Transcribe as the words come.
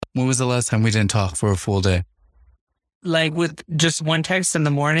When was the last time we didn't talk for a full day? Like with just one text in the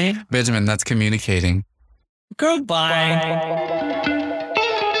morning? Benjamin, that's communicating. Girl, bye.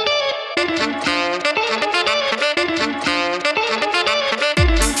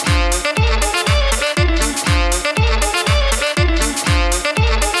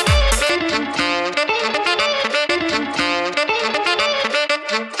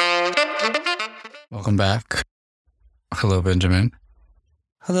 Welcome back. Hello, Benjamin.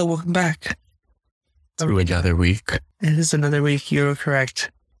 Hello, welcome back. Through another week. It is another week. You're correct.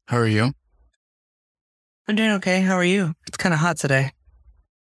 How are you? I'm doing okay. How are you? It's kind of hot today.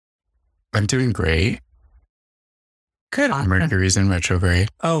 I'm doing great. Good. Mercury's in retrograde.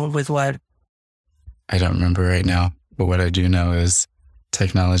 Oh, with what? I don't remember right now, but what I do know is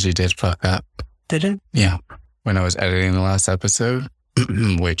technology did fuck up. Did it? Yeah. When I was editing the last episode,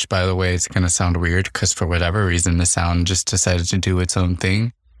 which, by the way, it's going to sound weird because for whatever reason, the sound just decided to do its own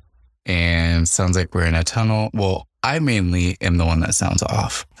thing. And sounds like we're in a tunnel. Well, I mainly am the one that sounds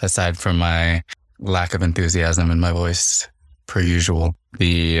off, aside from my lack of enthusiasm in my voice, per usual.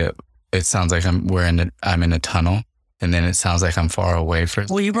 It sounds like I'm in a tunnel, and then it sounds like I'm far away from.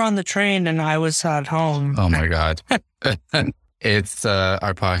 Well, you were on the train and I was at home. Oh my God. It's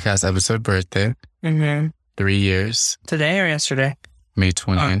our podcast episode birthday. Mm-hmm. 3 years. Today or yesterday? May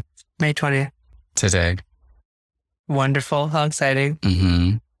 20th. May 20th. Today. Wonderful. How exciting.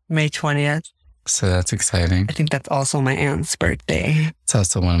 Mm-hmm. May 20th. So that's exciting. I think that's also my aunt's birthday. It's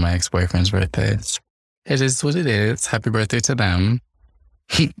also one of my ex-boyfriend's birthdays. It is what it is. Happy birthday to them.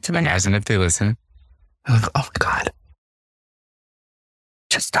 To my aunt. Imagine if they listen. I'm like, oh my God.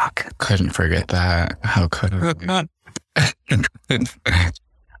 Just talk. Couldn't forget that. How could I?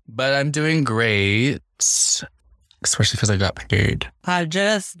 But I'm doing great. Especially because I got paid. I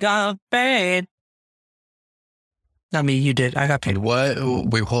just got paid. Not me, you did. I got paid. What?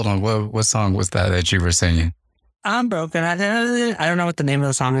 Wait, hold on. What song was that you were singing? I'm broken. I don't know what the name of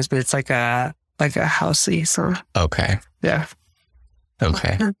the song is, but it's like a housey song. Okay. Yeah.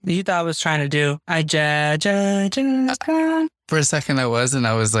 Okay. You thought I was trying to do I just For a second I was, and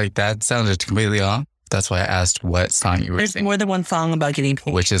I was like, that sounded completely off. That's why I asked what song you were There's singing. more than one song about getting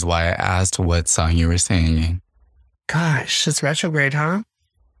paid. Which is why I asked what song you were singing. Gosh, it's retrograde, huh?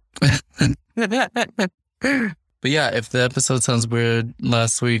 But yeah, if the episode sounds weird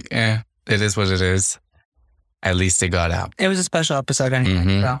last week, it is what it is. At least it got out. It was a special episode anyway.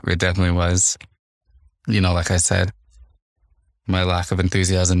 Mm-hmm. So. It definitely was. You know, like I said, my lack of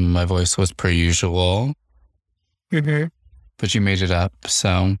enthusiasm in my voice was per usual. Mm-hmm. But you made it up,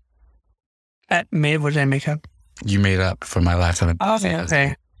 so... What did I make up? You made up for my lack of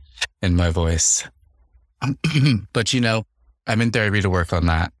enthusiasm in my voice. But, you know, I'm in therapy to work on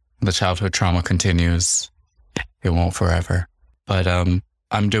that. The childhood trauma continues. It won't forever. But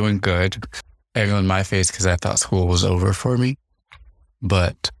I'm doing good. Egg on my face because I thought school was over for me.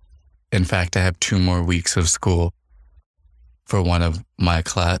 But, in fact, I have 2 more weeks of school for one of my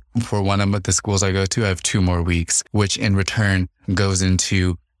class. For one of the schools I go to, I have 2 more weeks, which in return goes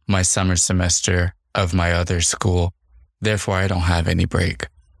into my summer semester of my other school. Therefore, I don't have any break,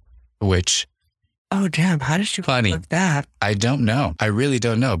 which... Oh, damn. How did you funny like that? I don't know. I really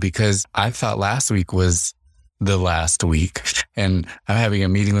don't know because I thought last week was the last week. And I'm having a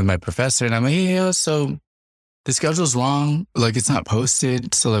meeting with my professor and I'm like, hey, so the schedule's long. Like, it's not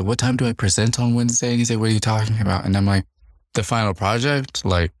posted. So, like, what time do I present on Wednesday? And he's like, what are you talking about? And I'm like, the final project?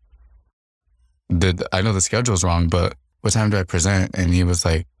 Like, I know the schedule's wrong, but what time do I present? And he was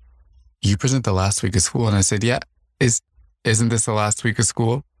like, you present the last week of school? And I said, yeah, isn't this the last week of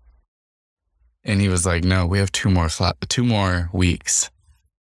school? And he was like, no, we have 2 more weeks.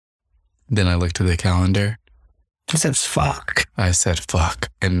 Then I looked at the calendar. He says, fuck. I said, fuck.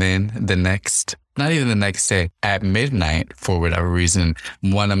 And then not even the next day, at midnight, for whatever reason,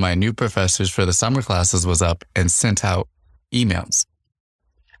 one of my new professors for the summer classes was up and sent out emails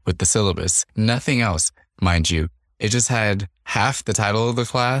with the syllabus. Nothing else, mind you. It just had half the title of the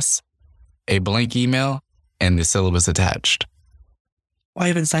class, a blank email, and the syllabus attached. Why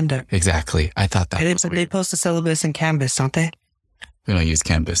even send it? Exactly. I thought that was weird. They post the syllabus in Canvas, don't they? We don't use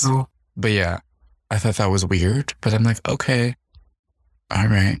Canvas. Oh. But yeah, I thought that was weird. But I'm like, okay. All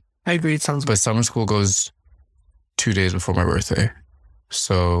right. I agree. It sounds But summer school goes 2 days before my birthday.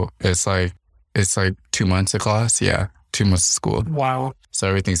 So it's like 2 months of class. Yeah. 2 months of school. Wow. So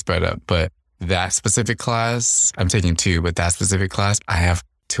everything's spread up. But that specific class, I'm taking 2, but that specific class, I have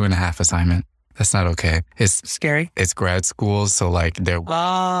 2.5 assignment. That's not okay. It's scary. It's grad school, so like they're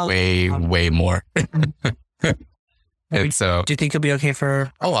way more. And so, do you think you'll be okay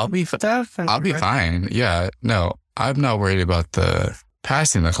for? Oh, I'll be stuff. I'll be fine. Yeah, no, I'm not worried about the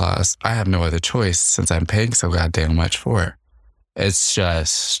passing the class, I have no other choice since I'm paying so goddamn much for it. It's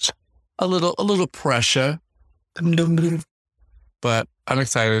just a little pressure. But I'm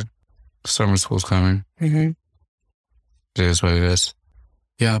excited. Summer school's coming. Mm-hmm. It is what it is.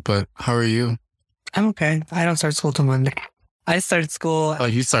 Yeah, but how are you? I'm okay. I don't start school till Monday. I started school. Oh,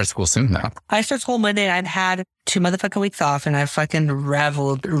 you start school soon now. I start school Monday. I'd had 2 motherfucking weeks off and I fucking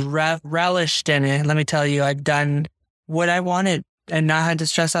relished in it. Let me tell you, I've done what I wanted and not had to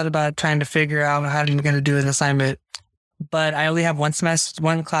stress out about trying to figure out how I'm going to do an assignment. But I only have one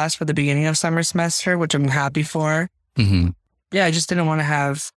class for the beginning of summer semester, which I'm happy for. Mm-hmm. Yeah, I just didn't want to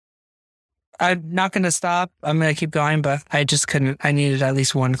have... I'm not going to stop. I'm going to keep going, but I just couldn't. I needed at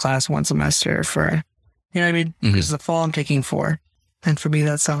least one class, one semester for, you know what I mean? Because the fall I'm taking 4. And for me,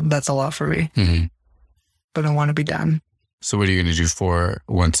 that's a lot for me. Mm-hmm. But I want to be done. So what are you going to do for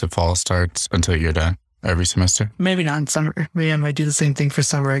once the fall starts until you're done every semester? Maybe not in summer. Maybe I might do the same thing for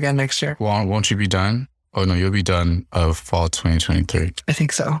summer again next year. Well, won't you be done? Oh, no, you'll be done of fall 2023. I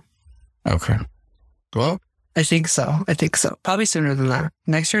think so. Okay. Well, I think so. Probably sooner than that.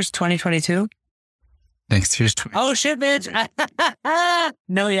 Next year's 2022. next year's 20. Oh shit, bitch.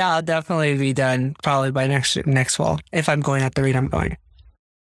 No, yeah, I'll definitely be done probably by next fall if I'm going at the rate I'm going.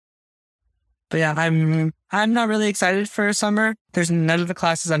 But yeah, I'm not really excited for summer. There's none of the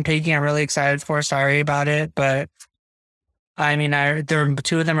classes I'm taking I'm really excited for. Sorry about it, but I mean, there are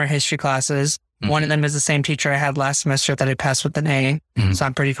 2 of them are history classes. One of them is the same teacher I had last semester that I passed with an A. So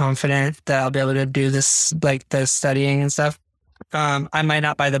I'm pretty confident that I'll be able to do this, like the studying and stuff. I might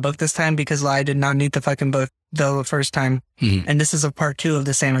not buy the book this time because I did not need the fucking book the first time. And this is a part 2 of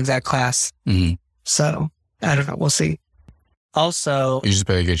the same exact class. So I don't know. We'll see. Also, you just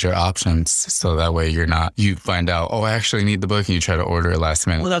better get your options so that way you find out, oh, I actually need the book and you try to order it last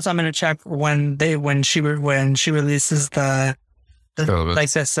minute. Well, that's what I'm going to check when she releases the syllabus. Like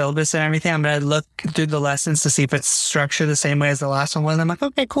the syllabus and everything. I'm going to look through the lessons to see if it's structured the same way as the last one was. I'm like,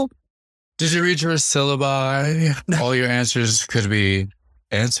 okay, cool. Did you read your syllabi? All your answers could be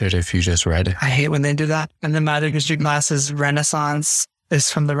answered if you just read it. I hate when they do that. And the Modern History class is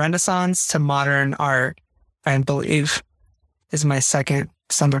from the Renaissance to modern art, I believe, is my second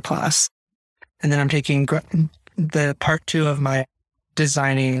summer class. And then I'm taking the part 2 of my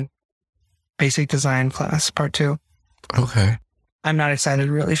basic design class, part 2. Okay. I'm not excited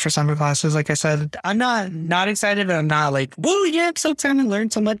really for summer classes. Like I said, I'm not excited, but I'm not like, woo, yeah, I'm so excited to learn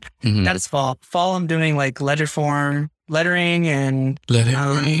so much. That is fall. Fall, I'm doing like lettering and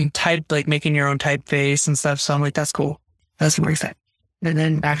type, like making your own typeface and stuff. So I'm like, that's cool. That's more exciting. And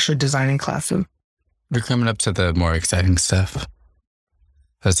then actually designing classes. We're coming up to the more exciting stuff.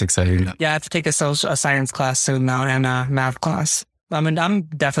 That's exciting. Yeah, I have to take a science class soon now and a math class. I mean, I'm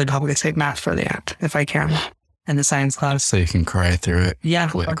definitely probably going to take math for the end if I can. And the science class. So you can cry through it.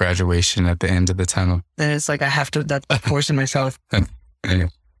 Yeah. With graduation at the end of the tunnel. Then it's like I have to, that's forcing myself.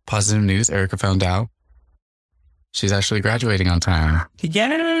 Positive news, Erica found out she's actually graduating on time.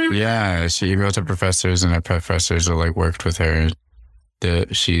 Yeah. Yeah, she emailed her professors and her professors are like worked with her.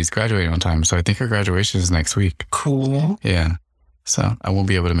 She's graduating on time. So I think her graduation is next week. Cool. Yeah. So I won't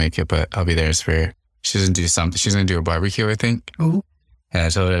be able to make it, but I'll be there as fair. She's going to do something. She's going to do a barbecue, I think. Ooh. And I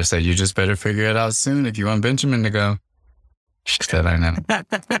told her, I said, you just better figure it out soon if you want Benjamin to go. She said, I know.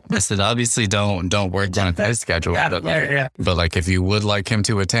 I said, obviously don't work on a tight schedule. Yeah. But like, if you would like him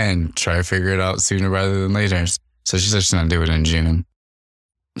to attend, try to figure it out sooner rather than later. So she said she's going to do it in June.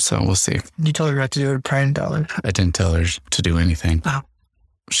 So we'll see. You told her not to do it at Pride Dollar. I didn't tell her to do anything. Oh.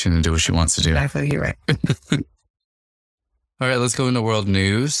 She's going to do what she wants to do. Exactly, you're right. All right, let's go into world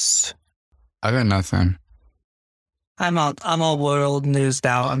news. I got nothing. I'm all world news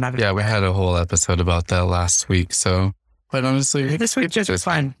now. I'm not. Yeah, we had a whole episode about that last week. So, quite honestly, this week just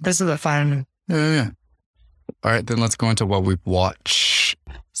fine. This is a fun. Yeah. All right, then let's go into what we've watched.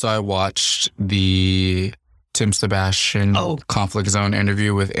 So I watched the Tim Sebastian Conflict Zone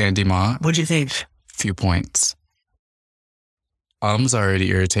interview with Andy Mott. What'd you think? Few points. Ums already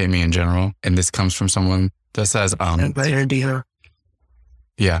irritate me in general, and this comes from someone that says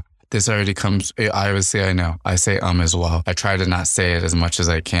Yeah. This already comes, obviously I know. I say as well. I try to not say it as much as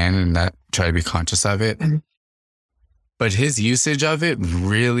I can and not try to be conscious of it. Mm-hmm. But his usage of it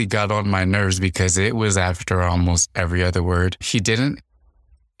really got on my nerves because it was after almost every other word. He didn't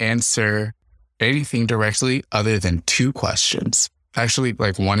answer anything directly other than 2 questions. Actually,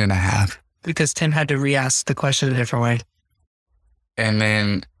 like 1.5. Because Tim had to re-ask the question a different way. And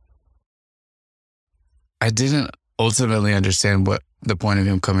then I didn't ultimately understand what the point of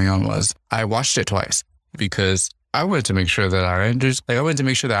him coming on was. I watched it twice because I wanted to make sure that I wanted to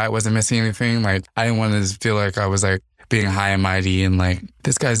make sure that I wasn't missing anything. Like, I didn't want to feel like I was like being high and mighty and like,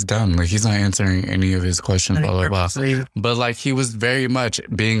 this guy's dumb. Like, he's not answering any of his questions, blah, blah, blah. But like, he was very much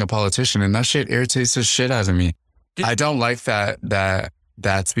being a politician, and that shit irritates the shit out of me. I don't like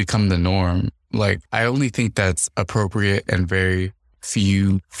that's become the norm. Like, I only think that's appropriate in very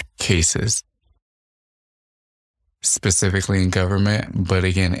few cases, specifically in government, but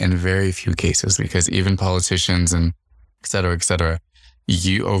again, in very few cases, because even politicians and et cetera,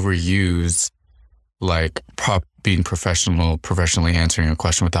 you overuse like being professionally answering a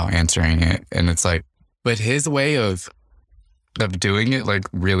question without answering it. And it's like, but his way of doing it like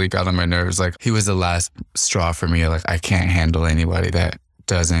really got on my nerves. Like, he was the last straw for me. Like, I can't handle anybody that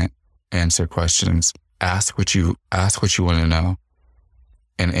doesn't answer questions. Ask what you want to know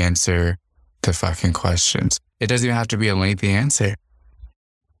and answer the fucking questions. It doesn't even have to be a lengthy answer.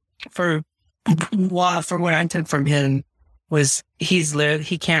 For what I took from him was he's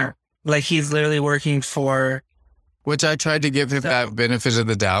literally working for. Which I tried to give him that benefit of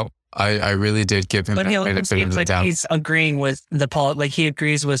the doubt. I really did give him that benefit of the doubt. He's agreeing with he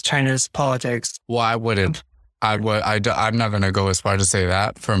agrees with China's politics. Well, I wouldn't. I'm not going to go as far to say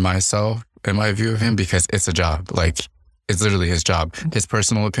that for myself, in my view of him, because it's a job. Like, it's literally his job. His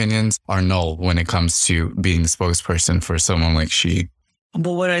personal opinions are null when it comes to being the spokesperson for someone like Xi.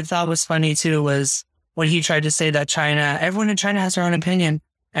 But what I thought was funny too was when he tried to say that everyone in China has their own opinion.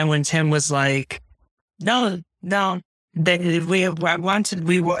 And when Tim was like, no,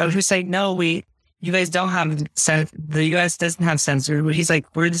 you guys don't have the U.S. doesn't have censor. He's like,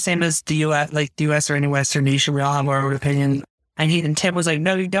 we're the same as the U.S., like the U.S. or any Western nation. We all have our own opinion. And Tim was like,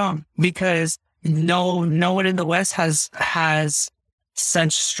 no, you don't, because no one in the West has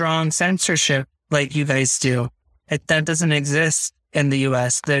such strong censorship like you guys do. That doesn't exist in the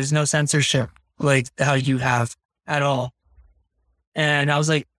U.S. There's no censorship like how you have at all. And I was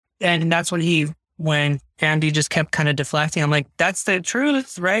like, and that's when Andy just kept kind of deflecting. I'm like, that's the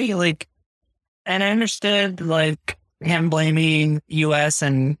truth, right? Like, and I understood like him blaming US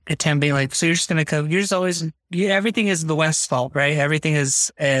and Tim being like, so you're just going to come, you're just always, everything is the West's fault, right? Everything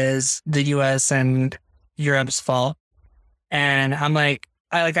is the US and Europe's fault. And I'm like,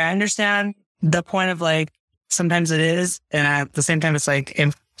 I understand the point of like, sometimes it is. And at the same time, it's like,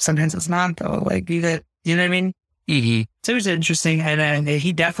 sometimes it's not though. Like you know what I mean? Mm-hmm. So it was interesting. And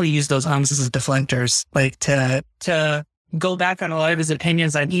he definitely used those ums as deflectors, like to go back on a lot of his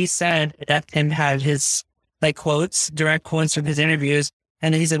opinions. And he said that Tim had his like direct quotes from his interviews.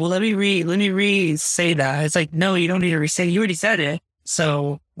 And then he said, well, let me re-say that. It's like, no, you don't need to re-say it. You already said it.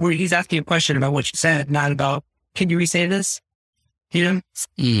 So he's asking a question about what you said, not about, can you re-say this? You know?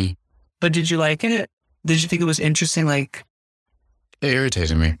 Mm. But did you like it? Did you think it was interesting? Like, it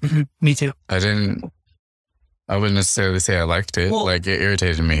irritated me. Mm-hmm. Me too. I wouldn't necessarily say I liked it. Well, like, it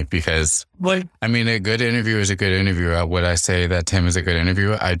irritated me because, I mean, a good interviewer is a good interviewer. Would I say that Tim is a good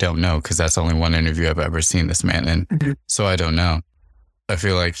interviewer? I don't know, because that's only one interview I've ever seen this man in. Mm-hmm. So I don't know. I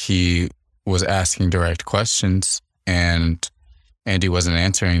feel like he was asking direct questions and Andy wasn't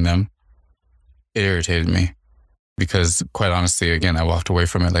answering them. It irritated me because, quite honestly, again, I walked away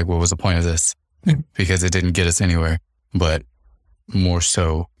from it like, what was the point of this? Mm-hmm. Because it didn't get us anywhere. But more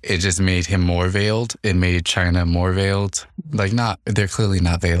so, it just made him more veiled. It made China more veiled. Like, they're clearly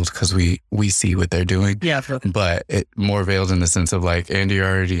not veiled because we see what they're doing. Yeah. But it more veiled in the sense of like, Andy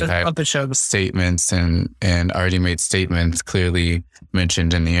already had statements and already made statements clearly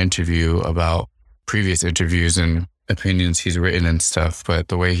mentioned in the interview about previous interviews and opinions he's written and stuff. But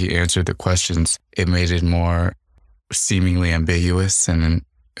the way he answered the questions, it made it more seemingly ambiguous, and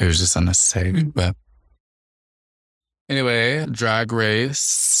it was just unnecessary. Mm-hmm. But anyway, Drag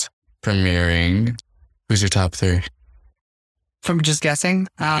Race premiering. Who's your top 3? From just guessing?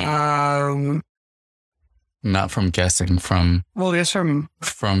 Not from guessing, from... Well, yes, from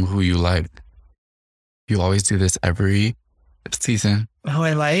who you like. You always do this every season. Who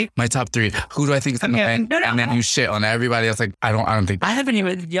I like? My top 3. Who do I think is going to win? No. And then you shit on everybody else. Like, I don't think... I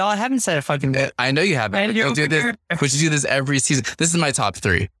haven't said a fucking bit. I know you haven't. You'll do this. But you do this every season. This is my top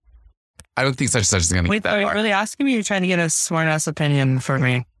 3. I don't think such and such is going to get that far. Are you really asking me? You're trying to get a smart-ass opinion for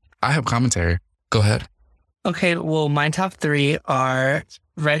me? I have commentary. Go ahead. Okay, well, my top 3 are,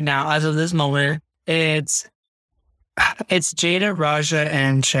 right now, as of this moment, it's Jada, Raja,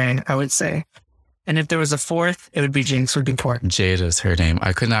 and Shane, I would say. And if there was a 4th, it would be Jinx would be 4th. Jada's her name.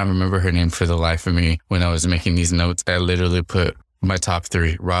 I could not remember her name for the life of me when I was making these notes. I literally put my top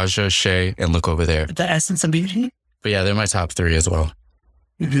 3, Raja, Shay, and look over there. The Essence of Beauty? But yeah, they're my top 3 as well.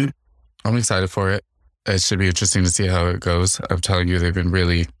 Mm-hmm. I'm excited for it. It should be interesting to see how it goes. I'm telling you, they've been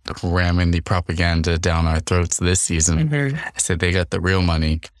really ramming the propaganda down our throats this season. Mm-hmm. I said they got the real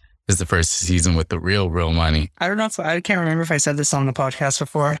money. is the first season with the real money. I don't know if I can't remember if I said this on the podcast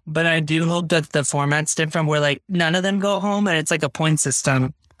before, but I do hope that the format's different where like none of them go home and it's like a point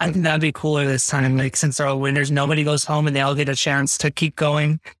system. I think that'd be cooler this time. Like since they're all winners, nobody goes home and they all get a chance to keep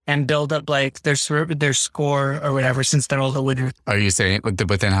going and build up like their score or whatever since they're all the winners. Are you saying,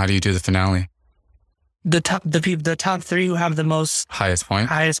 but then how do you do the finale? The top three who have the most highest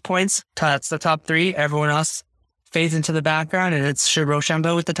points, that's the top three. Everyone else fades into the background and it's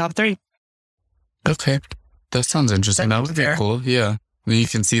Rochambeau with the top three. Okay. That sounds interesting. That would be cool. Yeah. You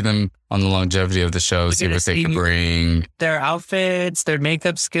can see them on the longevity of the show, see what they can bring. Their outfits, their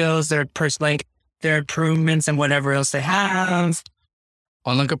makeup skills, their improvements and whatever else they have.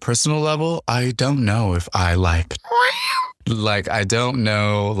 On like a personal level, I don't know if I I don't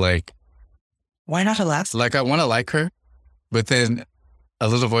know, like. Why not Alaska? Like I want to like her, but then a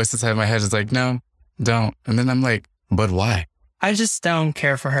little voice inside my head is like, no, don't. And then I'm like, but why? I just don't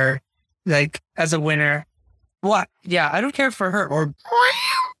care for her. Like as a winner. What? Yeah, I don't care for her or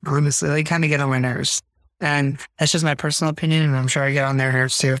honestly, they kind of get on my nerves. And that's just my personal opinion. And I'm sure I get on their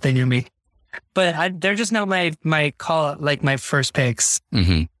nerves too if they knew me. But they're just not my call, like my first picks.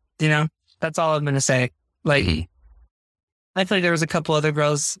 Mm-hmm. You know, that's all I'm going to say. Like, I feel like there was a couple other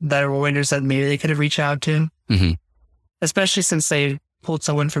girls that were winners that maybe they could have reached out to. Mm-hmm. Especially since they pulled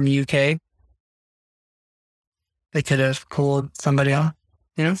someone from UK. They could have pulled somebody else,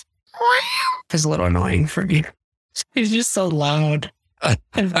 you know? It's a little annoying for me. He's just so loud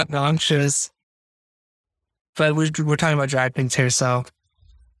and obnoxious. But we're talking about drag queens here, so.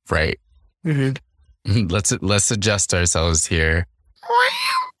 Right. Mm-hmm. Let's adjust ourselves here.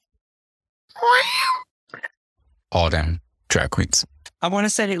 All down. Drag queens. I want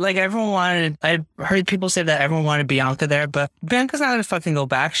to say, like, everyone wanted, I heard people say that everyone wanted Bianca there, but Bianca's not going to fucking go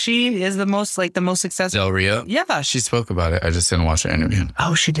back. She is the most successful. Del Rio? Yeah. She spoke about it. I just didn't watch her interview.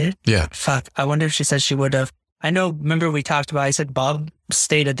 Oh, she did? Yeah. Fuck. I wonder if she said she would have. I know, remember we talked about, I said Bob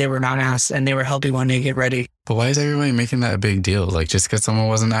stated they were not asked and they were helping one to get ready. But why is everybody making that a big deal? Like, just because someone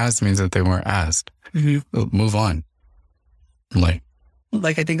wasn't asked means that they weren't asked. Mm-hmm. Move on.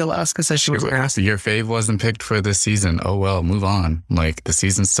 Like, I think Alaska says she was asked. Your fave wasn't picked for this season. Oh, well, move on. Like, the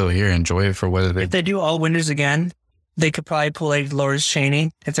season's still here. Enjoy it for what it is. If they do all winners again, they could probably pull, like, Lawrence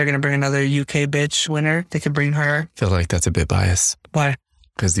Chaney. If they're going to bring another UK bitch winner, they could bring her. I feel like that's a bit biased. Why?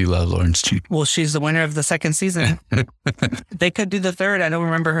 Because you love Lawrence Chaney. Well, she's the winner of the second season. They could do the third. I don't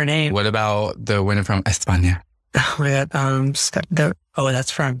remember her name. What about the winner from España? That's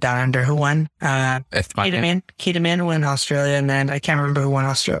from Down Under. Who won? Kidman won Australia, and then I can't remember who won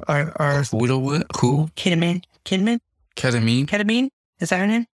Australia. Who? Kidman? Ketamine? Is that her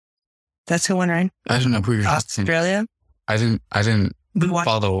name? That's who won, right? I don't know who you're Australia? I didn't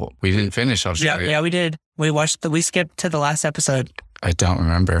follow. We didn't finish Australia. Yeah, we did. We skipped to the last episode. I don't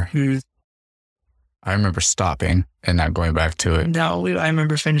remember. I remember stopping and not going back to it. No, I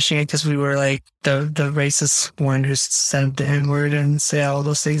remember finishing it because we were like the racist one who said the N-word and say all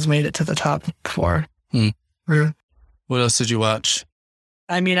those things made it to the top before. What else did you watch?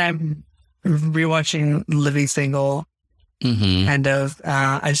 I mean, I'm rewatching Living Single. Kind of.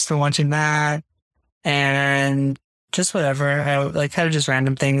 I just been watching that and just whatever. I like kind of just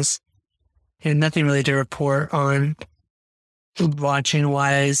random things. Nothing really to report on. Watching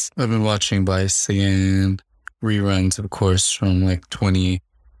wise. I've been watching Vice again. Reruns, of course, from like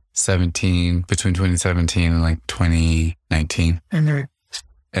 2017, between 2017 and like 2019. And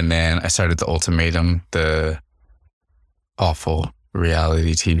then I started The Ultimatum, the awful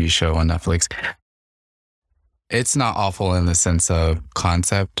reality TV show on Netflix. It's not awful in the sense of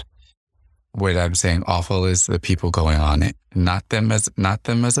concept. What I'm saying awful is the people going on it. Not them as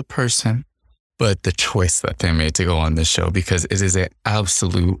a person. But the choice that they made to go on this show, because it is an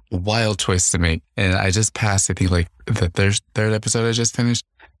absolute wild choice to make. And I just passed, I think, like the third episode I just finished.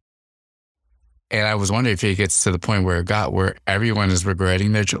 And I was wondering if it gets to the point where everyone is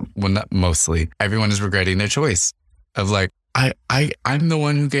regretting everyone is regretting their choice of like, I'm the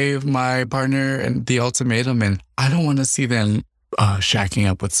one who gave my partner and the ultimatum and I don't want to see them shacking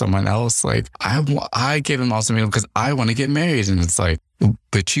up with someone else. Like I gave him ultimatum because I want to get married. And it's like,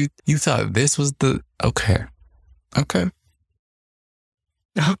 but you thought this was the okay. Okay.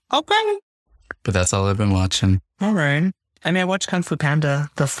 But that's all I've been watching. All right. I mean, I watched Kung Fu Panda,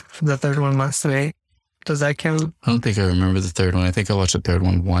 the third one last night. Does that count? I don't think I remember the third one. I think I watched the third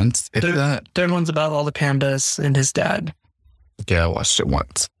one once. Third one's about all the pandas and his dad. Yeah, I watched it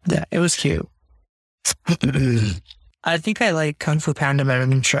once. Yeah, it was cute. I think I like Kung Fu Panda better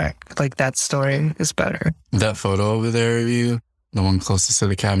than Shrek. Like, that story is better. That photo over there of you, the one closest to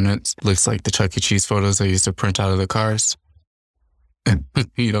the cabinets, looks like the Chuck E. Cheese photos I used to print out of the cars.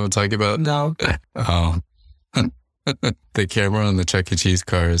 You know what I'm talking about? No. Oh. The camera on the Chuck E. Cheese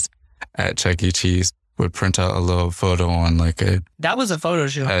cars at Chuck E. Cheese would print out a little photo on like That was a photo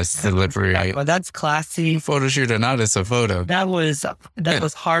shoot. a delivery. Well, that's classy. Photo shoot or not, it's a photo. That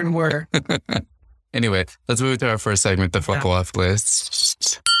was hard work. Anyway, let's move to our first segment, the fuck off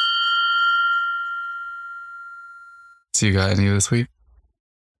list. So you got any this week?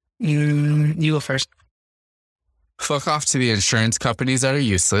 You go first. Fuck off to the insurance companies that are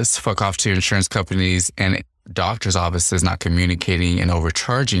useless. Fuck off to insurance companies and doctors' offices not communicating and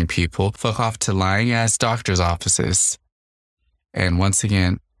overcharging people. Fuck off to lying ass doctors' offices. And once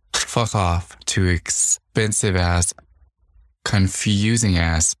again, fuck off to expensive ass, confusing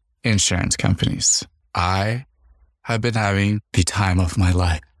ass insurance companies. I have been having the time of my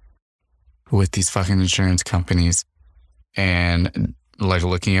life with these fucking insurance companies and like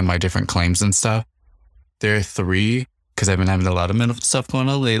looking at my different claims and stuff. There are 3, because I've been having a lot of mental stuff going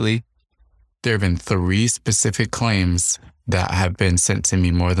on lately. There have been 3 specific claims that have been sent to me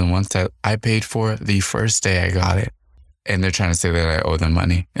more than once that I paid for the first day I got it. And they're trying to say that I owe them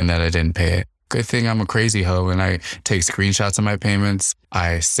money and that I didn't pay it. Good thing I'm a crazy hoe and I take screenshots of my payments.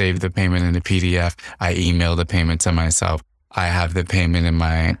 I save the payment in a PDF. I email the payment to myself. I have the payment in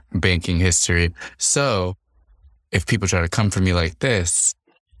my banking history. So if people try to come for me like this,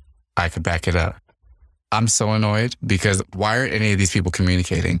 I could back it up. I'm so annoyed because why aren't any of these people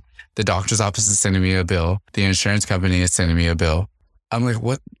communicating? The doctor's office is sending me a bill. The insurance company is sending me a bill. I'm like,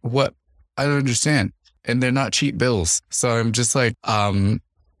 what? I don't understand. And they're not cheap bills. So I'm just like,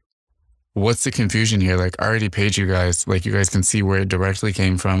 what's the confusion here? Like, I already paid you guys. Like, you guys can see where it directly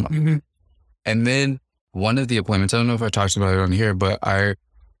came from. Mm-hmm. And then one of the appointments, I don't know if I talked about it on here, but I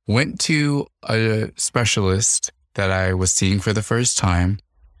went to a specialist that I was seeing for the first time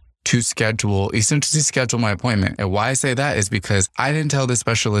to essentially schedule my appointment. And why I say that is because I didn't tell the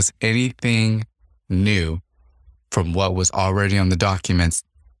specialist anything new from what was already on the documents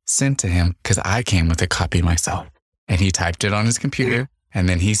sent to him because I came with a copy myself. And he typed it on his computer and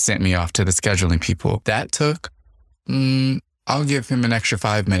then he sent me off to the scheduling people. That took, I'll give him an extra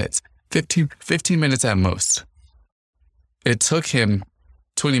 5 minutes, 15 minutes at most. It took him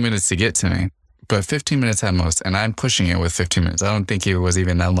 20 minutes to get to me. But 15 minutes at most, and I'm pushing it with 15 minutes. I don't think it was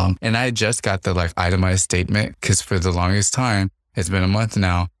even that long. And I just got the like itemized statement because for the longest time, it's been a month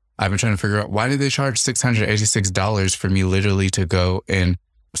now, I've been trying to figure out why did they charge $686 for me literally to go and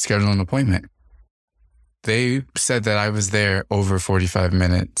schedule an appointment? They said that I was there over 45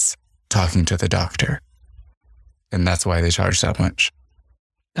 minutes talking to the doctor. And that's why they charged that much.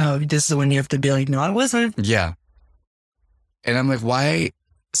 Oh, this is when you have to be like, no, I wasn't. Yeah. And I'm like, why?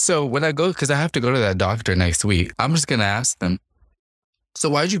 So when I go, because I have to go to that doctor next week, I'm just going to ask them, so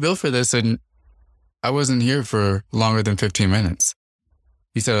why'd you bill for this? And I wasn't here for longer than 15 minutes.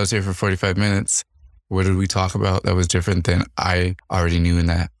 He said I was here for 45 minutes. What did we talk about that was different than I already knew and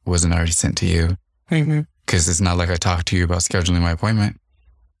that wasn't already sent to you? Mm-hmm. Because it's not like I talked to you about scheduling my appointment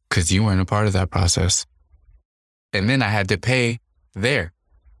because you weren't a part of that process. And then I had to pay there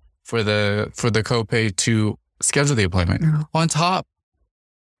for the copay to schedule the appointment on top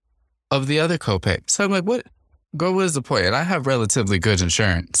of the other copay. So I'm like, what? Girl, what is the point? And I have relatively good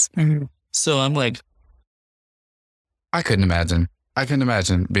insurance. Mm-hmm. So I'm like, I couldn't imagine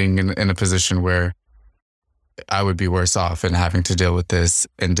being in a position where I would be worse off and having to deal with this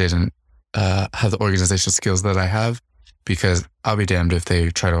and didn't have the organizational skills that I have, because I'll be damned if they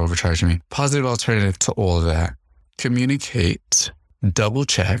try to overcharge me. Positive alternative to all of that. Communicate, double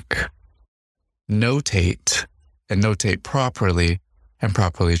check, notate, and notate properly and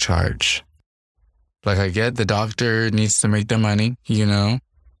properly charge. Like, I get the doctor needs to make their money, you know.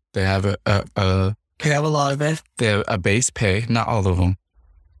 They have They have a lot of it. They have a base pay, not all of them,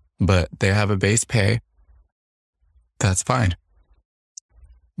 but they have a base pay. That's fine.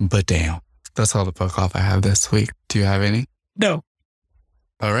 But damn, that's all the fuck off I have this week. Do you have any? No.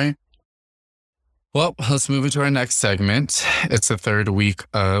 All right. Well, let's move into our next segment. It's the third week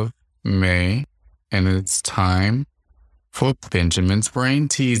of May, and it's time for Benjamin's Brain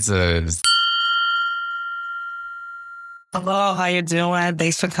Teasers. Hello, how you doing?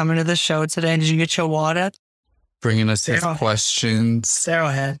 Thanks for coming to the show today. Did you get your water? Bringing us his questions.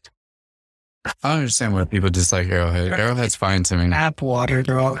 Arrowhead. I don't understand why people dislike Arrowhead. Arrowhead's fine to me. Tap water,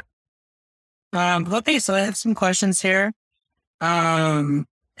 girl. Okay, so I have some questions here. And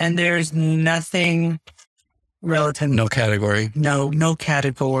there's nothing relative. No category. No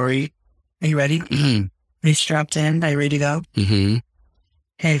category. Are you ready? Are you strapped in? Are you ready to go? Mm-hmm.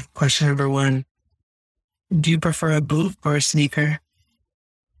 Hey, question number 1. Do you prefer a boot or a sneaker?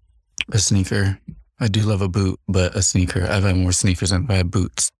 A sneaker. I do love a boot, but a sneaker. I've had more sneakers than I've had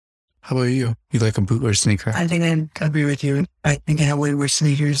boots. How about you? You like a boot or a sneaker? I think I agree with you. I think I have way more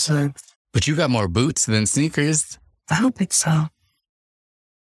sneakers. But you got more boots than sneakers. I don't think so.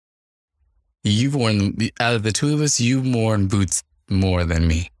 You've worn, out of the two of us, you've worn boots more than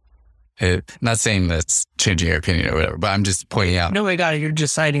me. Not saying that's changing your opinion or whatever, but I'm just pointing out. No, I got it. You're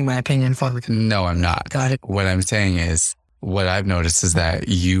just citing my opinion for me. No, I'm not. Got it. What I'm saying is, what I've noticed is that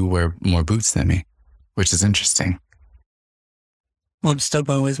you wear more boots than me, which is interesting. Well, I'm still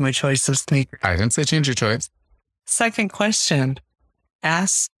going with my choice of sneaker. I didn't say change your choice. Second question.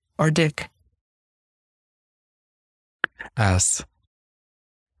 Ass or dick? Ass.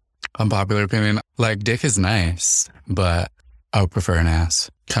 Unpopular opinion. Like, dick is nice, but I would prefer an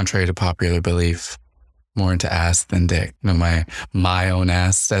ass. Contrary to popular belief, more into ass than dick. You know, my own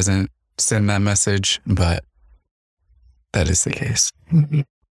ass doesn't send that message, but that is the case.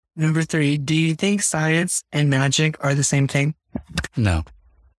 Number 3, do you think science and magic are the same thing? No.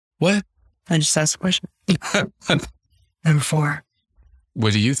 What? I just asked a question. Number 4.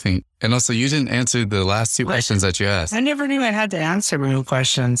 What do you think? And also, you didn't answer the last 2 questions that you asked. I never knew I had to answer real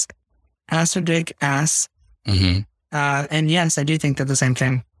questions. Ass or dick, ass. Mm-hmm. And yes, I do think they're the same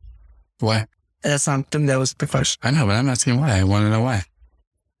thing. Why? That's not, that was the question. I know, but I'm asking why. I want to know why.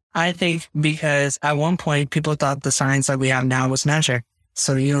 I think because at one point, people thought the science that we have now was magic.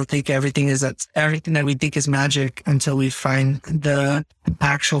 So you don't think everything that we think is magic until we find the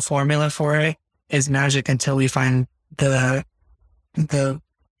actual formula for it is magic until we find the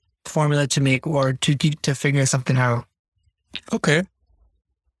formula to make or to figure something out. Okay.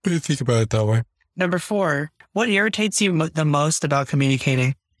 But you think about it that way. Number 4, what irritates you the most about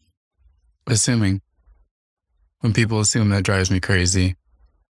communicating? Assuming. When people assume, that drives me crazy.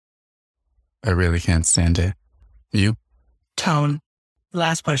 I really can't stand it. You? Tone.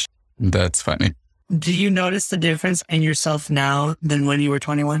 Last question. That's funny. Do you notice the difference in yourself now than when you were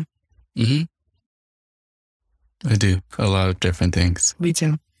 21? Mm-hmm. I do. A lot of different things. Me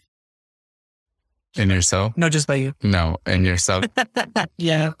too. In yourself? No, just by you. No, in yourself.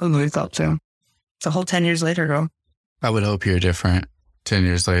 Yeah, I thought so. It's a whole 10 years later, girl. I would hope you're different 10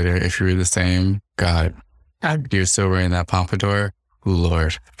 years later. If you were the same, God, you're still wearing that pompadour. Ooh,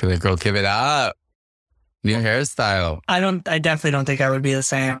 Lord. I feel like, girl, give it up. New hairstyle. I definitely don't think I would be the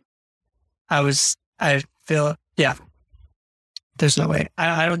same. I feel, yeah. There's no way.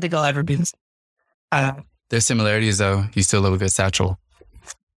 I don't think I'll ever be the same. There's similarities, though. You still love a good satchel.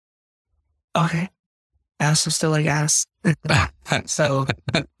 Okay. Ass is still like ass. So,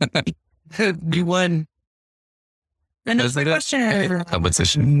 you won. And those are my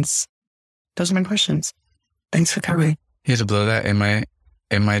questions. Those are my questions. Thanks for coming. You had to blow that in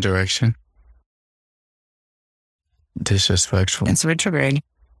my direction. Disrespectful. It's retrograde.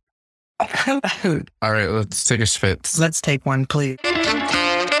 All right, let's take a spit. Let's take one, please.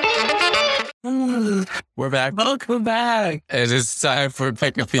 We're back. Welcome back. It is time for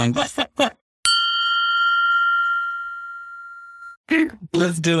Pick a Pink.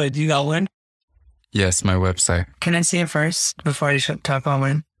 Let's do it. You got one? Yes, my website. Can I see it first before I talk on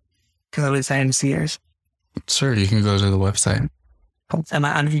one? Because I was excited to see yours. Sure, you can go to the website.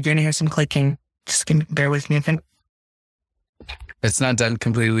 You're going to hear some clicking. Just bear with me. It's not done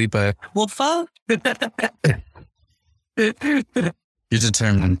completely, but... Well, fuck. You're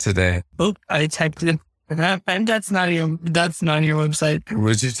determined today. Oh, I typed it. And that's not your website.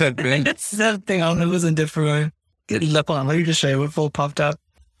 What'd you type in? It's something else. It was a different one. Look on. Let me just show you what full popped up.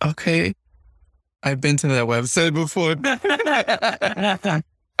 Okay. I've been to that website before.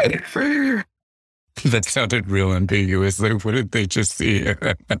 That sounded real ambiguous. Like, what did they just see? Okay,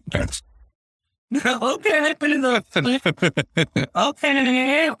 I put in the...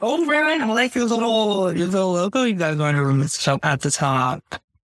 Okay, over and I like your little logo you got going on at the top.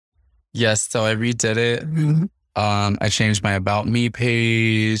 Yes, so I redid it. Mm-hmm. I changed my About Me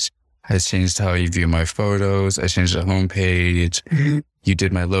page. I changed how you view my photos. I changed the homepage. Mm-hmm. You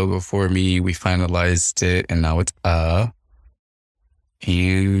did my logo for me. We finalized it, and now it's up.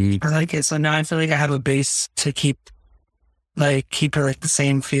 And I like it. So now I feel like I have a base to keep it like the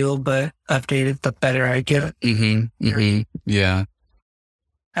same feel, but updated the better I get it. Yeah.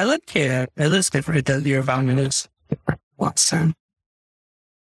 I like it. It looks different than your environment. Watson.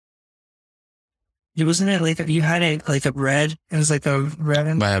 Wasn't it like you had a red? It was like a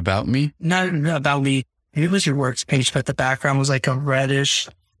red. My About Me? Not About Me. Maybe it was your works page, but the background was like a reddish,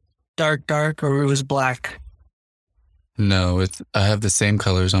 dark, or it was black. No, I have the same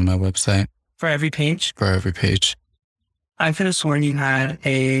colors on my website. For every page? For every page. I could have sworn you had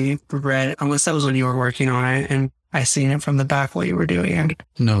a red, unless that was when you were working on it, and I seen it from the back while you were doing it.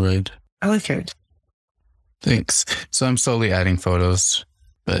 No red. I like it. Thanks. So I'm slowly adding photos,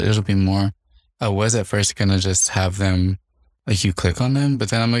 but it'll be more. I was at first going to just have them, like you click on them, but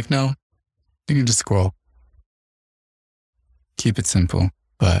then I'm like, no, you can just scroll. Keep it simple,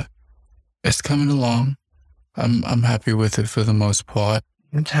 but it's coming along. I'm happy with it for the most part.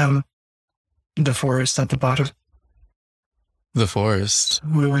 And have the forest at the bottom. The forest.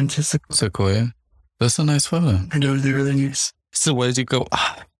 We went to Sequoia. That's a nice photo. I know they're really nice. So where did you go?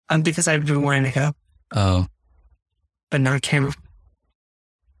 Because I've been wearing makeup. Oh. But not camera.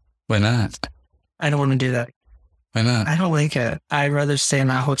 Why not? I don't want to do that. Why not? I don't like it. I'd rather stay in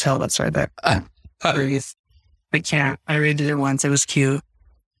that hotel that's right there. Breathe. I can't. I rated it once. It was cute.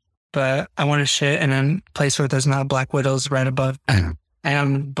 But I want to shit in a place where there's not black widows right above.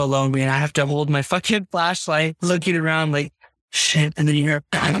 And below me, and I have to hold my fucking flashlight, looking around like, shit. And then you hear,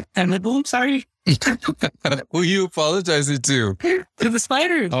 I'm like, oh, I'm sorry. Who are you apologizing to? To the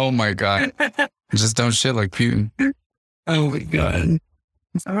spider. Oh my God. Just don't shit like Putin. Oh my God.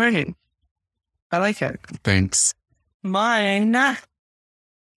 It's all right. I like it. Thanks. Mine. I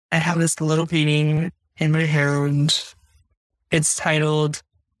have this little painting in my hand. It's titled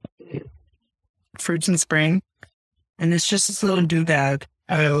Fruits in Spring. And it's just this little doodad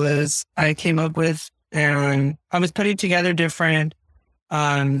I came up with. And I was putting together different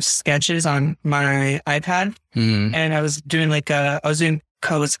sketches on my iPad. Mm-hmm. And I was doing I was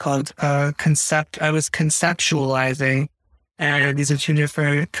conceptualizing. And these are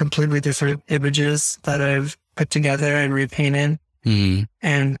two completely different images that I've put together and repainted. Mm-hmm.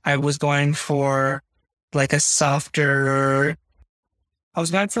 And I was going for a soft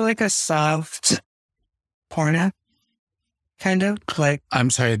porn kind of like. I'm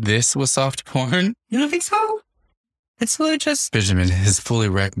sorry, this was soft porn? You don't think so? It's really just. Benjamin, his fully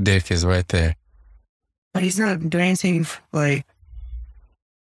erect dick is right there. But he's not doing anything like.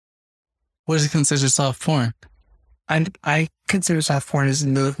 What is considered soft porn? I consider soft porn as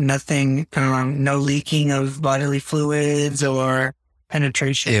nothing, no leaking of bodily fluids or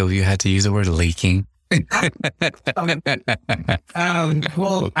penetration. Ew, you had to use the word leaking.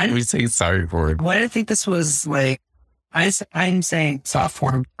 Well, we say sorry for it. Why do I think this was like? I'm saying soft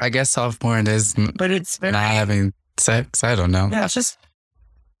porn. I guess soft porn is, but it's very, not having sex. I don't know. Yeah, it's just.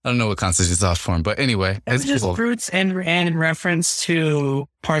 I don't know what constitutes soft porn, but anyway, it's just cool. Fruits and in reference to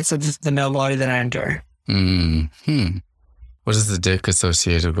parts of the male body that I enjoy. What is the dick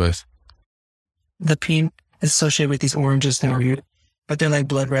associated with? The peen is associated with these oranges down here, but they're like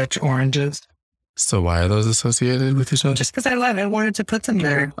blood red oranges. So why are those associated with each other? Just because I love it, I wanted to put them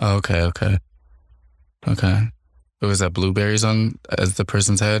there. Oh, okay. Was that blueberries on as the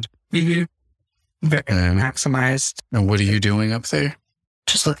person's head? Mm-hmm. Very maximized. And what are you doing up there?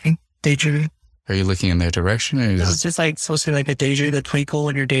 Just looking, daydreaming. Are you looking in their direction? Or it's just supposed to be like a daydream, the twinkle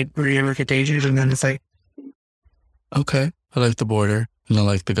when you look at daydream, and then it's like. Okay, I like the border, and I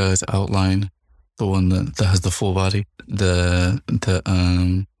like the guy's outline, the one that has the full body. The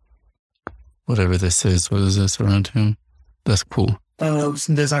whatever this is. What is this around him? That's cool. Oh,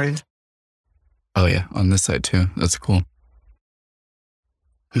 some designed. Oh yeah, on this side too. That's cool.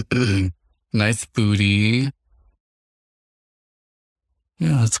 Nice booty.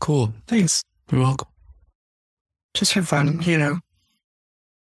 Yeah, that's cool. Thanks. You're welcome. Just for fun, you know.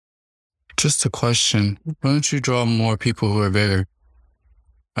 Just a question. Why don't you draw more people who are bigger?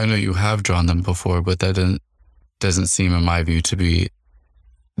 I know you have drawn them before, but that doesn't seem, in my view, to be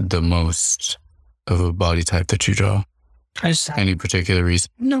the most of a body type that you draw. Any particular reason?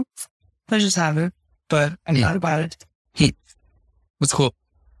 No. I just have it, but I'm not about it. That's cool.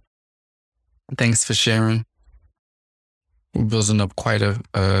 Thanks for sharing. We're building up quite a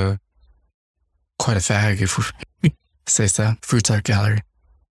fag, if we say so. Fruits Art Gallery.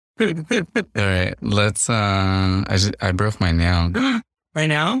 All right, let's. I broke my nail. Right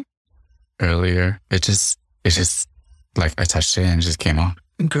now? Earlier, it just like I touched it and it just came off.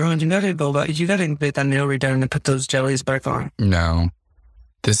 Girl, you gotta get that nail redone and put those jellies back on. No,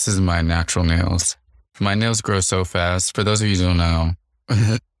 this is my natural nails. My nails grow so fast. For those of you who don't know,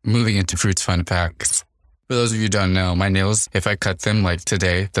 moving into Fruits Fun Facts. For those of you who don't know, my nails, if I cut them like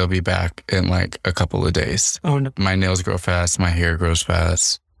today, they'll be back in like a couple of days. Oh no. My nails grow fast. My hair grows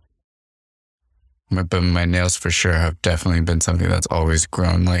fast. But my nails for sure have definitely been something that's always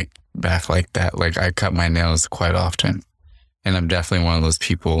grown like back like that. Like I cut my nails quite often. And I'm definitely one of those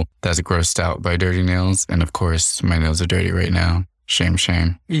people that's grossed out by dirty nails. And of course, my nails are dirty right now. Shame,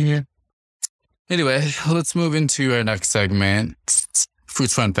 shame. Yeah. Anyway, let's move into our next segment.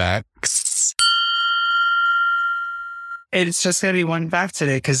 Fruits Fun Facts. It's just going to be one fact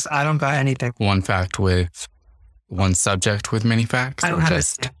today because I don't got anything. One fact with one subject with many facts? I don't have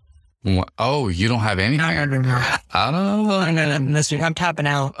it. Oh, you don't have any? No. I don't know. This week I'm tapping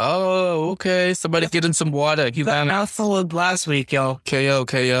out. Oh, okay. Somebody get him some water. He That mouthful of last week, yo. KO.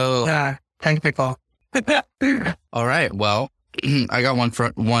 Yeah, technical. All right. Well, I got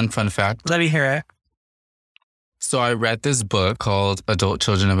one fun fact. Let me hear it. So I read this book called Adult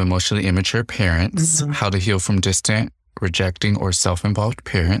Children of Emotionally Immature Parents, How to Heal from Distant, Rejecting, or Self-Involved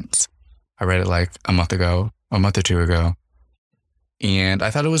Parents. I read it like a month or two ago. And I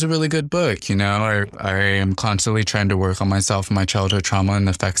thought it was a really good book. You know, I am constantly trying to work on myself, my childhood trauma and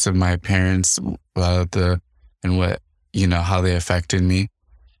the effects of my parents, and what, you know, how they affected me.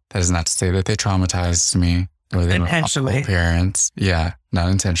 That is not to say that they traumatized me or they were awful parents. Yeah, not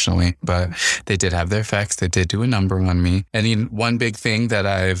intentionally, but they did have their effects. They did do a number on me. And one big thing that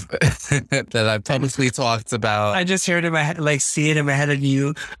I've publicly talked about. I just hear it in my head, like see it in my head of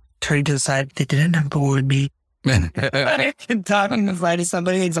you turning to the side. They did a number on me. Talking to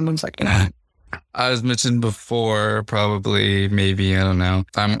somebody and someone's like, as mentioned before, probably, maybe, I don't know.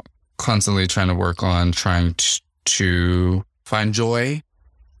 I'm constantly trying to work on trying to find joy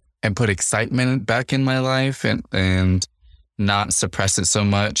and put excitement back in my life and not suppress it so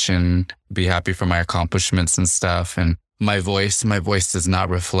much and be happy for my accomplishments and stuff. And my voice does not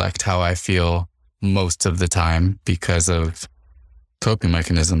reflect how I feel most of the time because of coping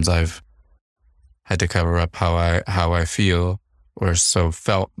mechanisms. I've had to cover up how I feel, or so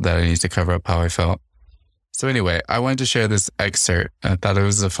felt that I need to cover up how I felt. So anyway, I wanted to share this excerpt. I thought it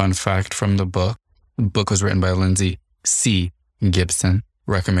was a fun fact from the book. The book was written by Lindsay C. Gibson,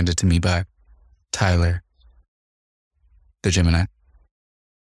 recommended to me by Tyler, the Gemini.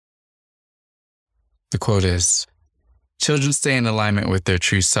 The quote is, "Children stay in alignment with their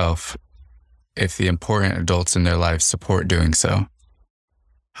true self if the important adults in their lives support doing so.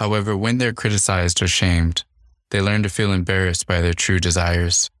 However, when they're criticized or shamed, they learn to feel embarrassed by their true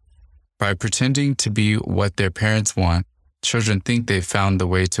desires. By pretending to be what their parents want, children think they've found the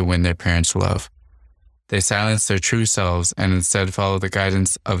way to win their parents' love. They silence their true selves and instead follow the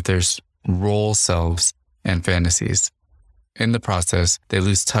guidance of their role selves and fantasies. In the process, they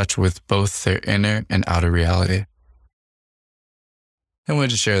lose touch with both their inner and outer reality." I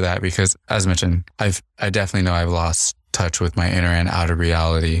wanted to share that because, as mentioned, I definitely know I've lost touch with my inner and outer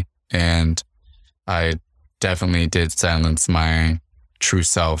reality, and I definitely did silence my true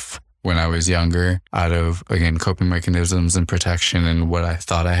self when I was younger out of, again, coping mechanisms and protection and what I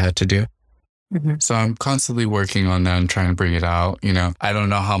thought I had to do. So I'm constantly working on that and trying to bring it out. You know, I don't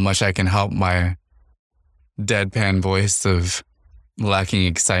know how much I can help my deadpan voice of lacking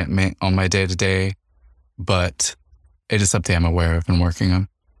excitement on my day-to-day, but it is something I'm aware of and working on.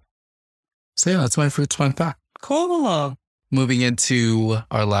 So yeah, that's my Fruits Fun Fact. Cool. Moving into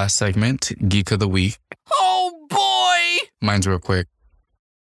our last segment, Geek of the Week. Oh boy! Mine's real quick.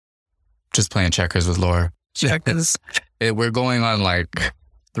 Just playing checkers with Laura. Checkers. We're going on like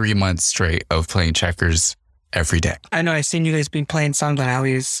 3 months straight of playing checkers every day. I know. I've seen you guys been playing songs on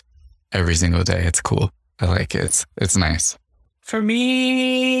Alley's. Every single day. It's cool. I like it. It's nice. For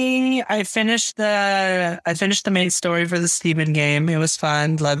me, I finished the main story for the Steven game. It was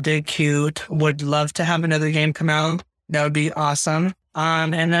fun. Loved it. Cute. Would love to have another game come out. That would be awesome.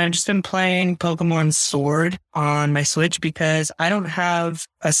 And then I've just been playing Pokemon Sword on my Switch because I don't have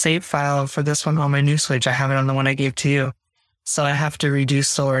a save file for this one on my new Switch. I have it on the one I gave to you. So I have to redo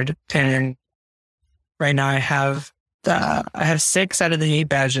Sword. And right now I have 6 out of the 8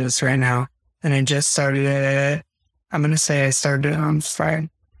 badges right now. And I just started it. I'm going to say I started on Friday.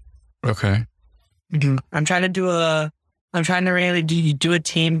 Okay. I'm trying to really do a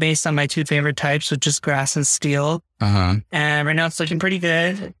team based on my 2 favorite types, which is grass and steel. And right now it's looking pretty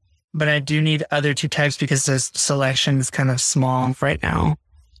good, but I do need other 2 types because the selection is kind of small right now.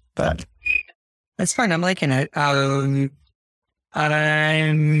 But that's fine. I'm liking it. I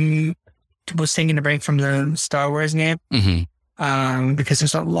was taking a break from the Star Wars game because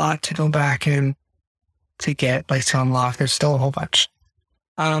there's a lot to go back and to get, like, to unlock. There's still a whole bunch.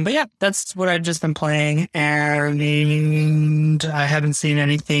 But yeah, that's what I've just been playing, and I haven't seen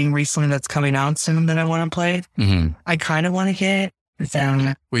anything recently that's coming out soon that I want to play. I kind of want to get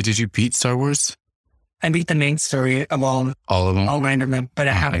them. Wait, did you beat Star Wars? I beat the main story of all of them, all random, but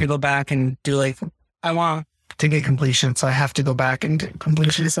I have to go back and do, like, I want to get completion, so I have to go back and do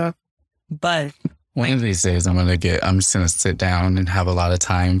completion stuff. But one of these days, I'm just gonna sit down and have a lot of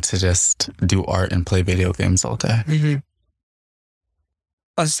time to just do art and play video games all day.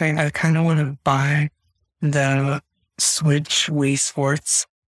 I was saying I kind of want to buy the Switch Wii Sports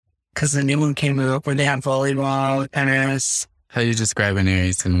because the new one came out where they have volleyball, tennis. How you describe an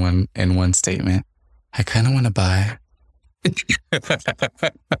Aries in one statement? I kind of want to buy No,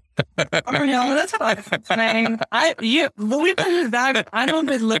 that's fine. I don't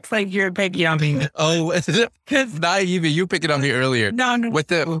even look like you're picking on me. Oh, because not even you picking on me earlier. No. What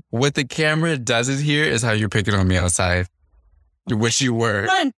the camera doesn't hear is how you're picking on me outside. Which you were.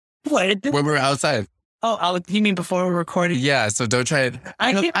 What? When we were outside. Oh, you mean before we're recording? Yeah, so don't try it.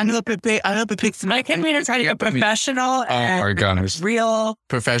 I came here to try to get professional and gosh. real.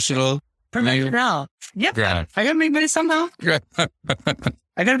 Professional. Professional. Yep. Yeah. I gotta make money somehow. I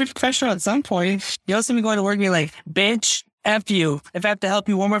gotta be professional at some point. You also be going to work and be like, bitch, F you. If I have to help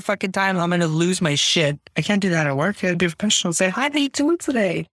you one more fucking time, I'm gonna lose my shit. I can't do that at work. I gotta be professional. Say, hi, how you doing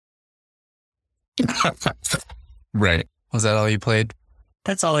today? Right. Was that all you played?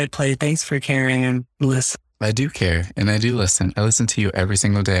 That's all I played. Thanks for caring and listen. I do care and I do listen. I listen to you every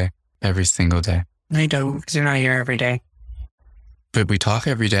single day. Every single day. No, you don't, because you're not here every day. But we talk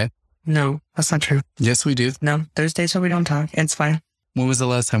every day. No, that's not true. Yes, we do. No, there's days where we don't talk. It's fine. When was the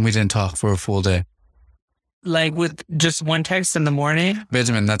last time we didn't talk for a full day? Like with just one text in the morning?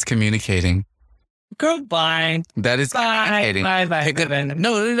 Benjamin, that's communicating. Girl, bye. That is communicating. Bye.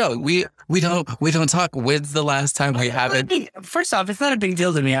 No. We don't talk. When's the last time we haven't? First off, it's not a big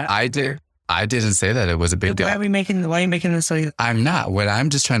deal to me. I didn't say that it was a big deal. Why are you making this so you... I'm not. What I'm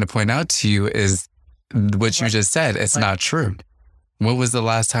just trying to point out to you is what you just said. It's not true. When was the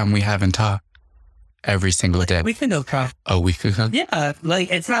last time we haven't talked? Every single day. A week ago, bro. A week ago? Yeah,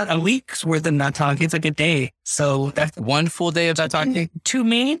 like it's not a week's worth of not talking. It's like a day. So that's one full day of not talking? To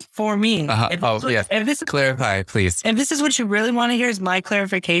me, for me. Yeah. Clarify, please. If this is what you really want to hear is my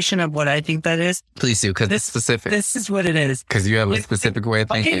clarification of what I think that is. Please do, because it's specific. This is what it is. Because you have a specific way of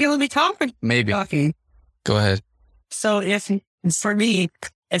thinking. Okay, let me talk. Maybe. Talking. Go ahead. So for me,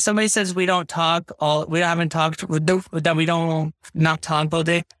 if somebody says we haven't talked all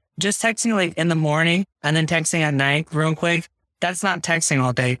day, just texting like in the morning and then texting at night real quick, that's not texting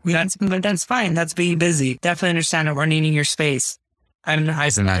all day. That's fine. That's being busy. Definitely understand that we're needing your space.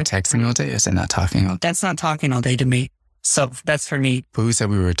 Is it not texting all day? Is it not talking all day? That's not talking all day to me. So that's for me. But who said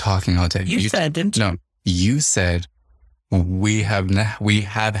we were talking all day? You said, didn't you? No, you said we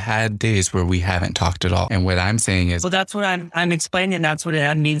have had days where we haven't talked at all. And what I'm saying is... Well, that's what I'm explaining. That's what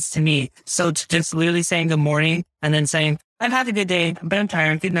it means to me. So just literally saying good morning and then saying, I've had a good day, but I'm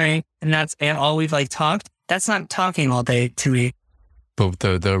tired. Good night. And all we've like talked. That's not talking all day to me. But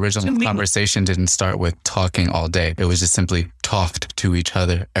the original conversation didn't start with talking all day. It was just simply talked to each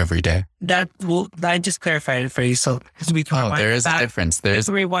other every day. I just clarified it for you. So there is a difference. No,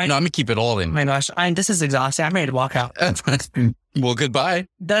 I'm going to keep it all in. Oh my gosh, this is exhausting. I'm ready to walk out. Well, goodbye.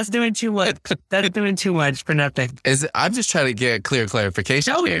 That's doing too much. That's doing too much for nothing. I'm just trying to get a clear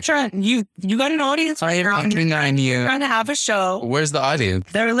clarification. No, you're trying. You got an audience. You're trying to have a show. Where's the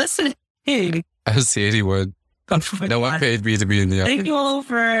audience? They're listening. I don't see anyone. No one paid me to be in the audience. Thank you all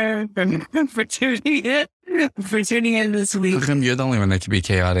for tuning in this week. How come you're the only one that can be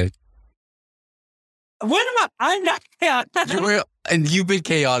chaotic? What am I? I'm not chaotic. And you've been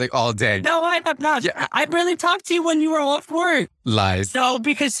chaotic all day. No, I have not. Yeah. I barely talked to you when you were off work. Lies. No,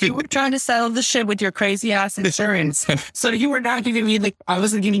 because you were trying to settle the shit with your crazy ass insurance. So you were not giving me I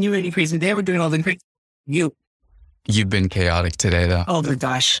wasn't giving you any crazy. They were doing all the crazy. You've been chaotic today, though. Oh my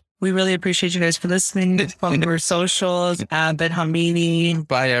gosh. We really appreciate you guys for listening. Follow our socials, Ben Hamini.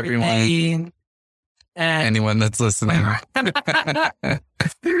 Bye, everyone. And anyone that's listening.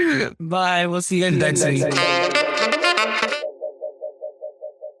 Bye. We'll see you next week.